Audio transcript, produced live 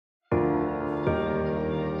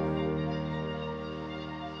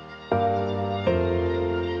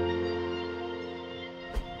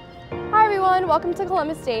everyone, welcome to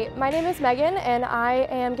Columbus State. My name is Megan and I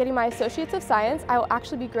am getting my Associates of Science. I will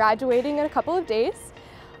actually be graduating in a couple of days.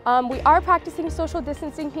 We are practicing social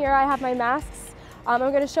distancing here. I have my masks. I'm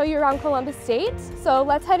going to show you around Columbus State. So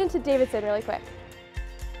let's head into Davidson really quick.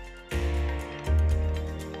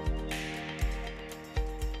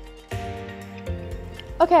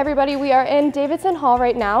 Okay everybody, we are in Davidson Hall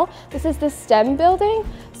right now. This is the STEM building,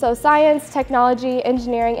 so science, technology,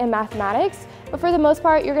 engineering, and mathematics. But for the most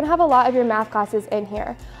part, you're going to have a lot of your math classes in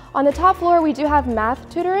here. On the top floor, we do have math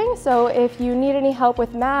tutoring, so if you need any help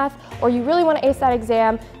with math or you really want to ace that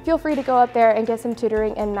exam, feel free to go up there and get some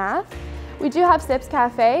tutoring in math. We do have Sips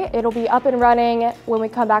Cafe. It'll be up and running when we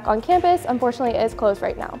come back on campus. Unfortunately, it is closed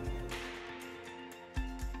right now.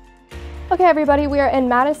 Okay everybody, we are in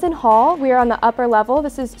Madison Hall. We are on the upper level.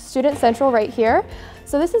 This is Student Central right here.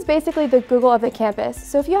 So this is basically the Google of the campus.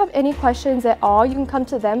 So if you have any questions at all, you can come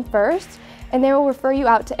to them first and they will refer you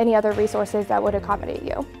out to any other resources that would accommodate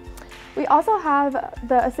you. We also have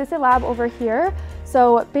the assistant lab over here.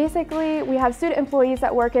 So basically we have student employees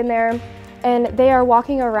that work in there and they are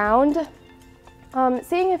walking around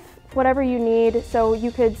seeing if whatever you need, so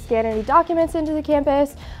you could scan any documents into the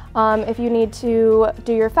campus, if you need to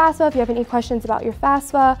do your FAFSA, if you have any questions about your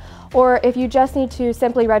FAFSA, or if you just need to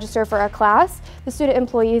simply register for a class, the student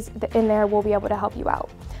employees in there will be able to help you out.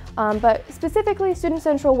 But specifically, Student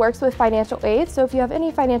Central works with financial aid, so if you have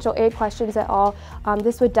any financial aid questions at all,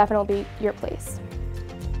 this would definitely be your place.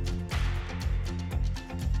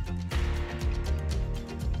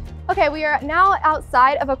 Okay, we are now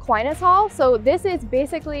outside of Aquinas Hall. So this is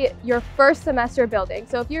basically your first semester building.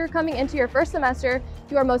 So if you're coming into your first semester,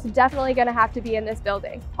 you are most definitely going to have to be in this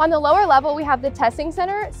building. On the lower level, we have the testing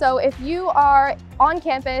center. So if you are on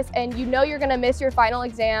campus and you know you're going to miss your final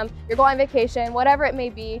exam, you're going on vacation, whatever it may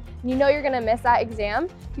be, and you know you're going to miss that exam,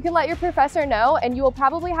 you can let your professor know and you will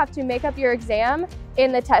probably have to make up your exam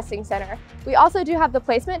in the testing center. We also do have the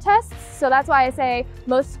placement tests, so that's why I say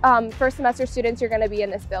most first semester students are going to be in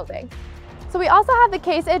this building. So we also have the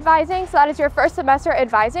case advising, so that is your first semester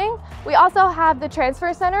advising. We also have the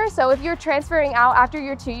transfer center, so if you're transferring out after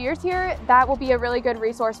your 2 years here, that will be a really good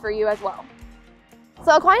resource for you as well.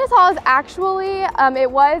 So Aquinas Hall is actually, it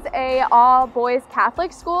was a all-boys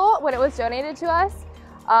Catholic school when it was donated to us.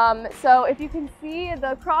 So if you can see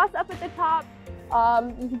the cross up at the top,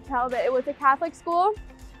 you can tell that it was a Catholic school.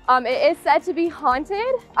 It is said to be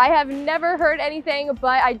haunted. I have never heard anything,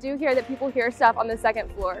 but I do hear that people hear stuff on the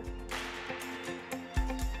second floor.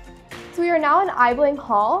 So we are now in Eibling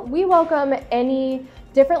Hall. We welcome any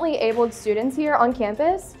differently abled students here on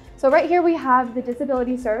campus. So right here we have the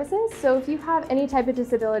disability services. So if you have any type of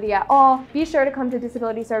disability at all, be sure to come to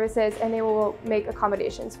disability services and they will make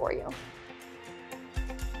accommodations for you.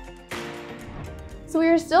 So we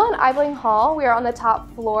are still in Eibling Hall. We are on the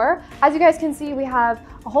top floor. As you guys can see, we have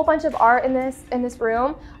a whole bunch of art in this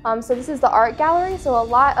room. So this is the art gallery. So a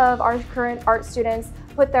lot of our current art students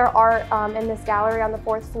put their art in this gallery on the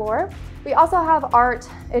 4th floor. We also have art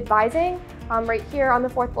advising right here on the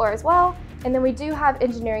 4th floor as well. And then we do have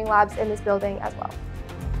engineering labs in this building as well.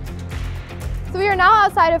 So we are now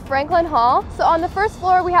outside of Franklin Hall. So on the 1st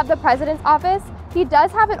floor, we have the president's office. He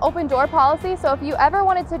does have an open door policy, so if you ever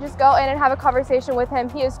wanted to just go in and have a conversation with him,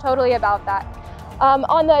 he is totally about that.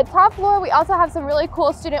 On the top floor, we also have some really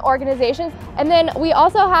cool student organizations. And then we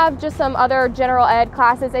also have just some other general ed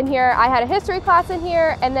classes in here. I had a history class in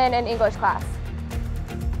here and then an English class.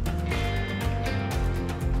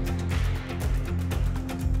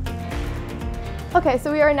 Okay,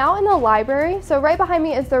 so we are now in the library. So right behind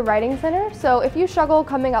me is the writing center. So if you struggle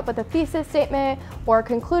coming up with a thesis statement or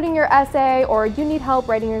concluding your essay, or you need help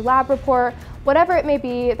writing your lab report, whatever it may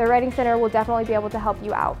be, the writing center will definitely be able to help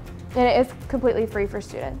you out. And it is completely free for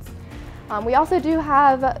students. We also do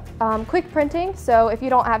have quick printing. So if you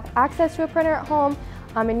don't have access to a printer at home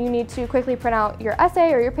and you need to quickly print out your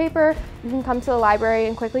essay or your paper, you can come to the library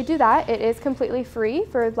and quickly do that. It is completely free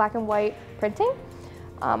for black and white printing.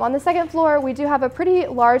 On the 2nd floor, we do have a pretty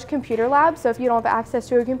large computer lab, so if you don't have access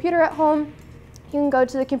to a computer at home, you can go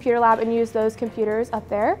to the computer lab and use those computers up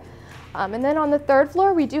there. And then on the 3rd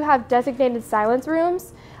floor, we do have designated silence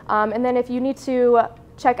rooms, and then if you need to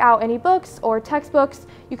check out any books or textbooks,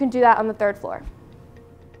 you can do that on the 3rd floor.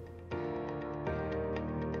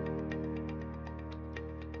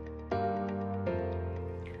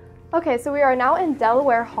 Okay, so we are now in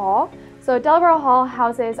Delaware Hall. So Delaware Hall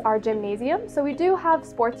houses our gymnasium. So we do have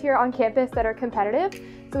sports here on campus that are competitive.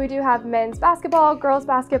 So we do have men's basketball, girls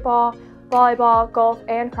basketball, volleyball, golf,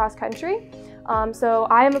 and cross country. So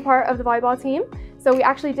I am a part of the volleyball team. So we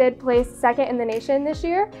actually did place second in the nation this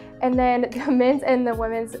year, and then the men's and the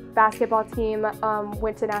women's basketball team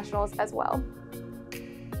went to nationals as well.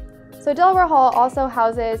 So Delaware Hall also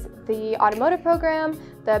houses the automotive program,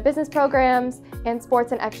 the business programs, and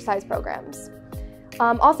sports and exercise programs.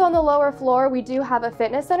 Also on the lower floor, we do have a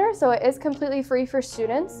fitness center, so it is completely free for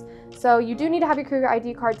students. So you do need to have your Cougar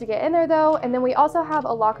ID card to get in there though, and then we also have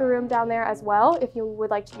a locker room down there as well if you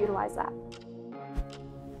would like to utilize that.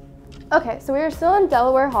 Okay, so we are still in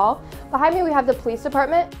Delaware Hall. Behind me we have the police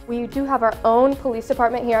department. We do have our own police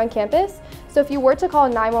department here on campus. So if you were to call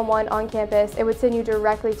 911 on campus, it would send you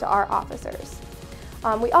directly to our officers.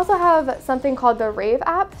 We also have something called the RAVE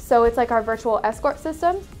app, so it's like our virtual escort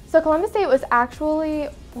system. So Columbus State was actually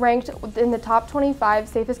ranked in the top 25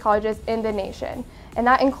 safest colleges in the nation, and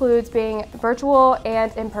that includes being virtual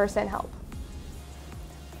and in-person help.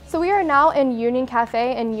 So we are now in Union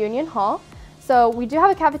Cafe in Union Hall. So we do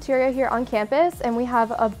have a cafeteria here on campus, and we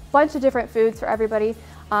have a bunch of different foods for everybody.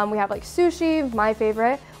 We have like sushi, my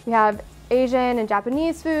favorite. We have Asian and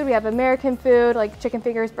Japanese food. We have American food, like chicken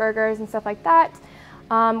fingers, burgers, and stuff like that.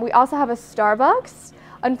 We also have a Starbucks.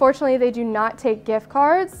 Unfortunately, they do not take gift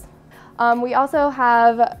cards. We also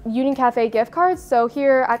have Union Cafe gift cards. So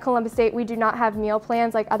here at Columbus State, we do not have meal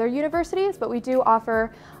plans like other universities, but we do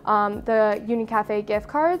offer the Union Cafe gift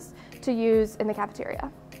cards to use in the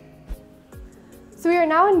cafeteria. So we are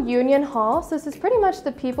now in Union Hall. So this is pretty much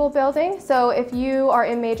the people building. So if you are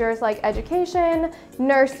in majors like education,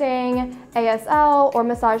 nursing, ASL, or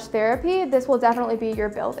massage therapy, this will definitely be your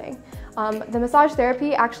building. The massage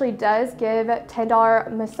therapy actually does give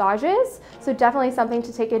 $10 massages, so definitely something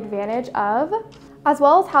to take advantage of. As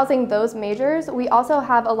well as housing those majors, we also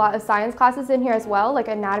have a lot of science classes in here as well, like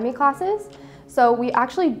anatomy classes. So we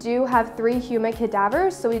actually do have 3 human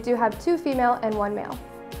cadavers, so we do have 2 female and 1 male.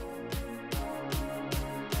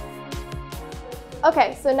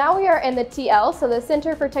 Okay, so now we are in the TL, so the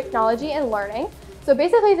Center for Technology and Learning. So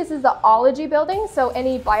basically this is the ology building, so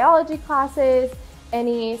any biology classes,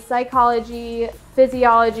 any psychology,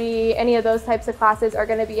 physiology, any of those types of classes are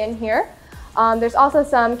going to be in here. There's also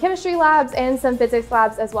some chemistry labs and some physics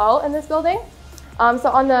labs as well in this building.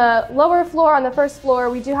 So on the lower floor, on the first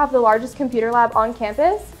floor, we do have the largest computer lab on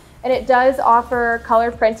campus, and it does offer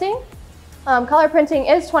color printing. Color printing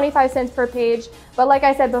is 25 cents per page, but like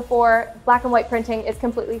I said before, black and white printing is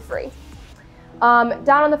completely free. Down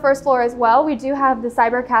on the first floor as well, we do have the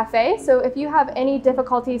Cyber Cafe. So if you have any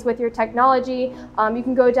difficulties with your technology, you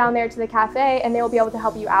can go down there to the cafe and they will be able to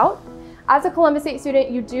help you out. As a Columbus State student,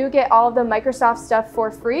 you do get all of the Microsoft stuff for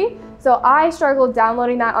free. So I struggled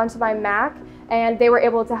downloading that onto my Mac, and they were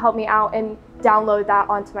able to help me out and download that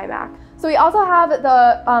onto my Mac. So we also have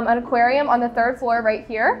an aquarium on the 3rd floor right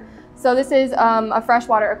here. So this is a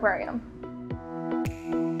freshwater aquarium.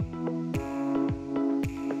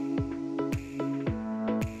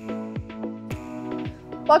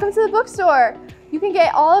 Welcome to the bookstore. You can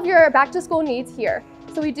get all of your back to school needs here.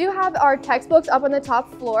 So we do have our textbooks up on the top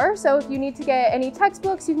floor. So if you need to get any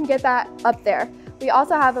textbooks, you can get that up there. We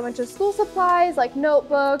also have a bunch of school supplies like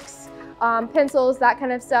notebooks, pencils, that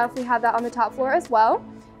kind of stuff. We have that on the top floor as well.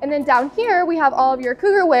 And then down here, we have all of your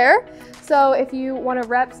Cougar wear. So if you want to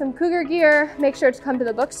rep some Cougar gear, make sure to come to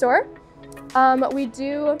the bookstore. We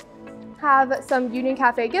do have some Union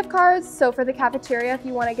Cafe gift cards. So for the cafeteria, if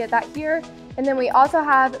you want to get that here. And then we also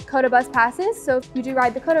have COTA bus passes. So if you do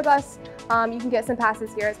ride the COTA bus, you can get some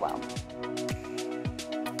passes here as well.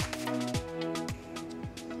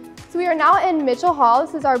 So we are now in Mitchell Hall.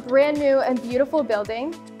 This is our brand new and beautiful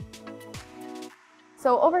building.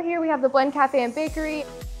 So over here we have the Blend Cafe and Bakery,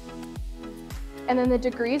 and then the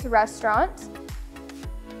Degrees Restaurant.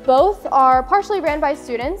 Both are partially ran by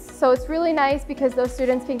students, so it's really nice because those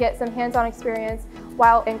students can get some hands-on experience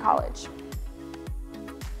while in college.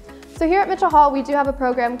 So here at Mitchell Hall, we do have a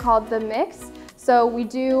program called The Mix. So we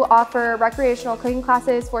do offer recreational cooking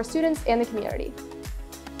classes for students and the community.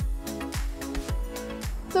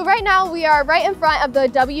 So right now we are right in front of the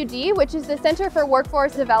WD, which is the Center for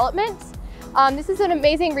Workforce Development. This is an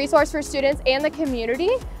amazing resource for students and the community.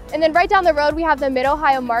 And then right down the road, we have the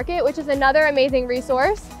Mid-Ohio Market, which is another amazing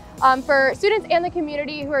resource for students and the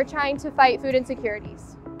community who are trying to fight food insecurities.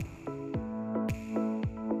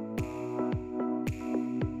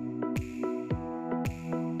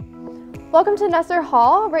 Welcome to Nestor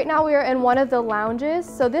Hall. Right now we are in one of the lounges.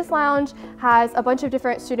 So this lounge has a bunch of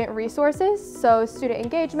different student resources. So student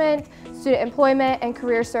engagement, student employment, and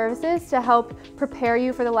career services to help prepare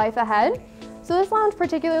you for the life ahead. So this lounge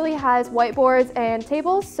particularly has whiteboards and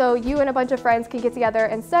tables, so you and a bunch of friends can get together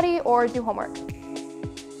and study or do homework.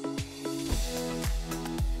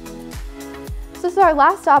 So this is our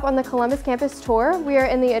last stop on the Columbus campus tour. We are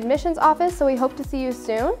in the admissions office, so we hope to see you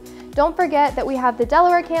soon. Don't forget that we have the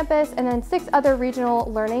Delaware campus and then 6 other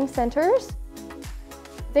regional learning centers.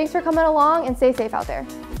 Thanks for coming along and stay safe out there.